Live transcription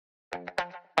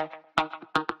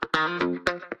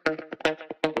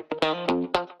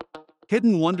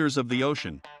Hidden Wonders of the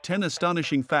Ocean, 10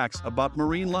 Astonishing Facts About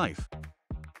Marine Life.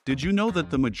 Did you know that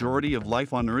the majority of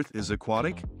life on Earth is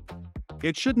aquatic?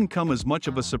 It shouldn't come as much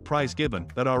of a surprise given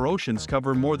that our oceans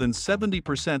cover more than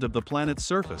 70% of the planet's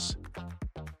surface.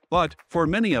 But, for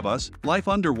many of us, life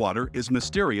underwater is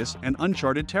mysterious and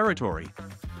uncharted territory.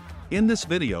 In this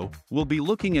video, we'll be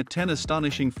looking at 10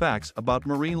 astonishing facts about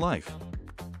marine life.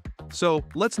 So,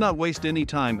 let's not waste any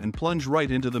time and plunge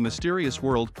right into the mysterious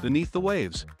world beneath the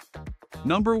waves.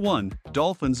 Number 1.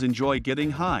 Dolphins enjoy getting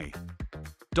high.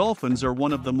 Dolphins are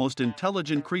one of the most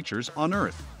intelligent creatures on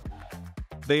Earth.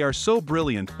 They are so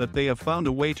brilliant that they have found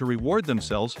a way to reward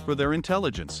themselves for their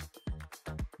intelligence.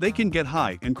 They can get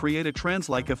high and create a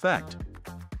trance-like effect.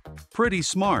 Pretty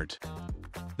smart.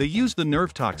 They use the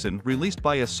nerve toxin released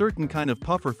by a certain kind of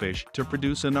pufferfish to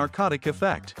produce a narcotic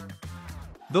effect.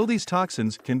 Though these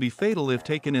toxins can be fatal if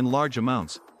taken in large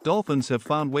amounts, dolphins have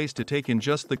found ways to take in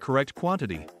just the correct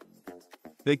quantity.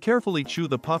 They carefully chew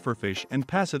the pufferfish and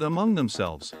pass it among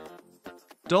themselves.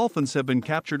 Dolphins have been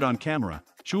captured on camera,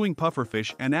 chewing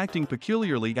pufferfish and acting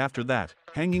peculiarly after that,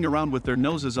 hanging around with their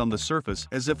noses on the surface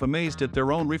as if amazed at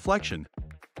their own reflection.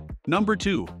 Number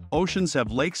 2. Oceans have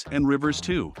lakes and rivers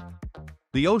too.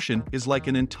 The ocean is like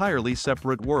an entirely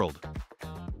separate world.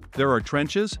 There are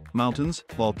trenches, mountains,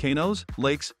 volcanoes,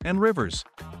 lakes, and rivers.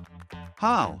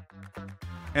 How?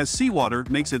 As seawater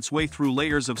makes its way through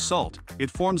layers of salt, it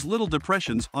forms little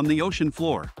depressions on the ocean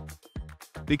floor.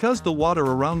 Because the water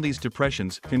around these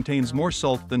depressions contains more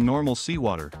salt than normal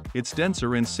seawater, it's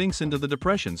denser and sinks into the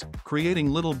depressions, creating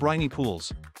little briny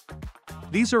pools.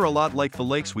 These are a lot like the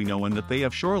lakes we know in that they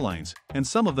have shorelines, and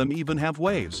some of them even have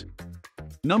waves.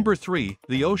 Number 3.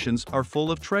 The oceans are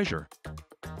full of treasure.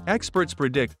 Experts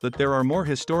predict that there are more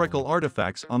historical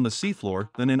artifacts on the seafloor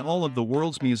than in all of the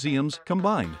world's museums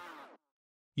combined.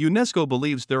 UNESCO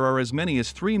believes there are as many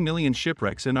as 3 million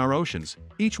shipwrecks in our oceans,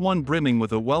 each one brimming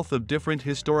with a wealth of different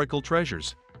historical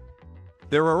treasures.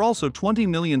 There are also 20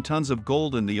 million tons of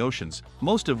gold in the oceans,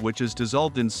 most of which is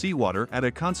dissolved in seawater at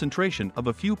a concentration of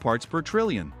a few parts per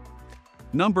trillion.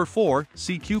 Number 4.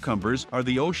 Sea cucumbers are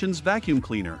the ocean's vacuum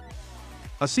cleaner.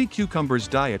 A sea cucumber's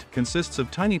diet consists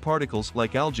of tiny particles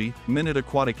like algae, minute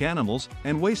aquatic animals,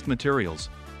 and waste materials.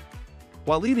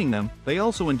 While eating them, they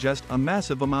also ingest a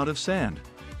massive amount of sand.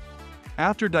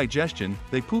 After digestion,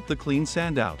 they poop the clean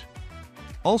sand out.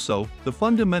 Also, the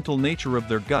fundamental nature of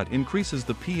their gut increases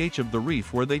the pH of the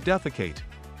reef where they defecate.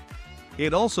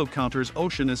 It also counters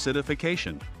ocean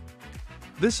acidification.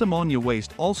 This ammonia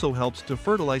waste also helps to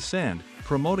fertilize sand,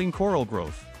 promoting coral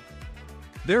growth.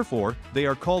 Therefore, they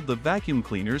are called the vacuum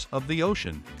cleaners of the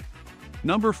ocean.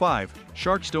 Number 5.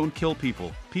 Sharks don't kill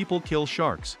people, people kill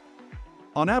sharks.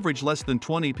 On average, less than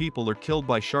 20 people are killed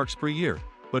by sharks per year,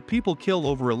 but people kill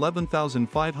over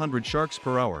 11,500 sharks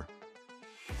per hour.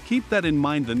 Keep that in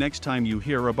mind the next time you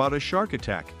hear about a shark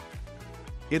attack.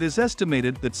 It is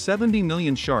estimated that 70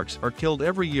 million sharks are killed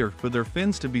every year for their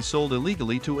fins to be sold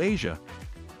illegally to Asia.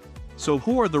 So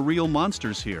who are the real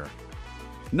monsters here?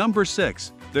 Number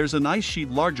 6. There's an ice sheet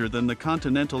larger than the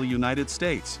continental United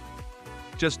States.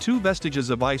 Just 2 vestiges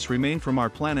of ice remain from our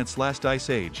planet's last ice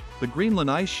age, the Greenland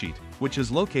ice sheet, which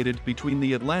is located between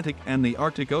the Atlantic and the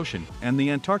Arctic Ocean, and the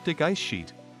Antarctic ice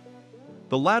sheet.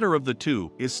 The latter of the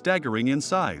two is staggering in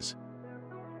size.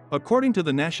 According to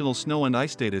the National Snow and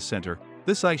Ice Data Center,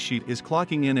 this ice sheet is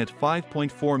clocking in at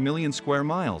 5.4 million square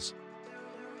miles.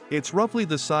 It's roughly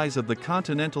the size of the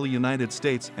continental United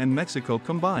States and Mexico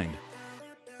combined.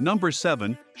 Number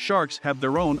 7. Sharks have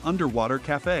their own underwater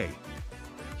cafe.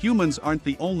 Humans aren't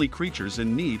the only creatures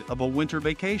in need of a winter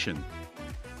vacation.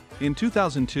 In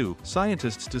 2002,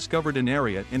 scientists discovered an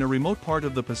area in a remote part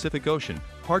of the Pacific Ocean,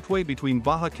 partway between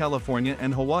Baja California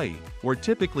and Hawaii, where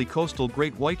typically coastal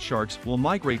great white sharks will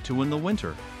migrate to in the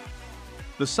winter.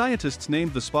 The scientists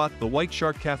named the spot the White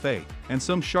Shark Cafe, and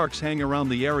some sharks hang around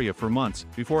the area for months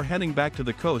before heading back to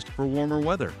the coast for warmer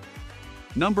weather.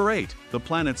 Number 8. The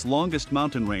planet's longest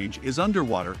mountain range is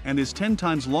underwater and is 10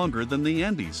 times longer than the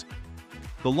Andes.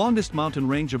 The longest mountain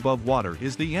range above water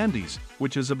is the Andes,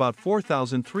 which is about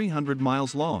 4,300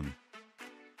 miles long.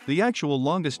 The actual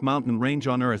longest mountain range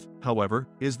on Earth, however,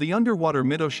 is the underwater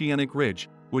mid-oceanic ridge,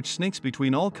 which snakes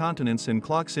between all continents and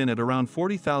clocks in at around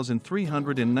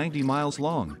 40,390 miles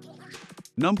long.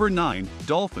 Number 9.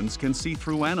 Dolphins can see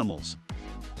through animals.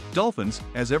 Dolphins,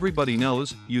 as everybody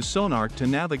knows, use sonar to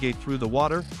navigate through the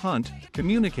water, hunt,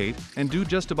 communicate, and do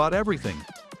just about everything.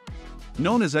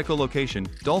 Known as echolocation,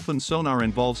 dolphin sonar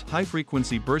involves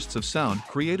high-frequency bursts of sound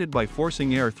created by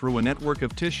forcing air through a network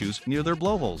of tissues near their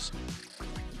blowholes.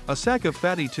 A sac of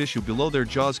fatty tissue below their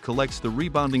jaws collects the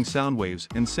rebounding sound waves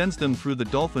and sends them through the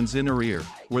dolphin's inner ear,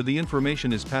 where the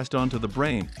information is passed on to the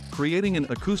brain, creating an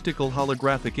acoustical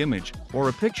holographic image, or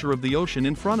a picture of the ocean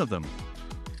in front of them.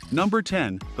 Number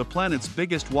 10. The planet's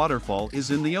biggest waterfall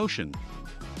is in the ocean.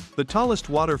 The tallest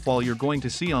waterfall you're going to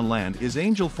see on land is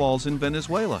Angel Falls in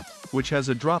Venezuela, which has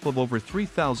a drop of over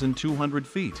 3,200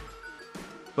 feet.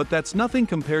 But that's nothing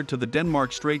compared to the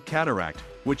Denmark Strait Cataract,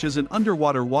 which is an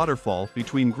underwater waterfall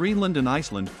between Greenland and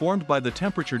Iceland formed by the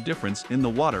temperature difference in the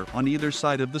water on either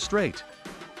side of the strait.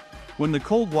 When the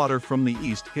cold water from the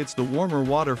east hits the warmer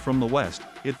water from the west,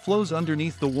 it flows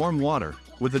underneath the warm water,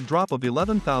 with a drop of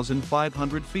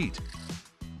 11,500 feet.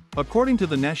 According to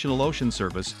the National Ocean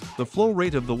Service, the flow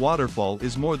rate of the waterfall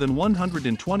is more than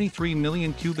 123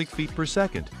 million cubic feet per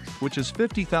second, which is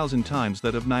 50,000 times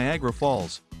that of Niagara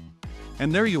Falls.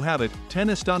 And there you have it,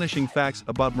 10 astonishing facts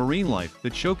about marine life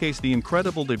that showcase the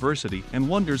incredible diversity and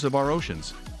wonders of our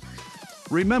oceans.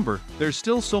 Remember, there's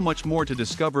still so much more to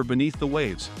discover beneath the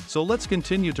waves, so let's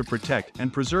continue to protect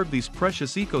and preserve these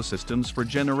precious ecosystems for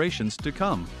generations to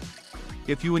come.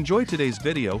 If you enjoyed today's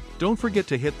video, don't forget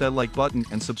to hit that like button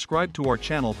and subscribe to our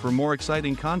channel for more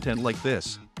exciting content like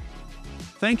this.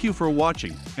 Thank you for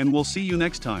watching, and we'll see you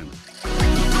next time.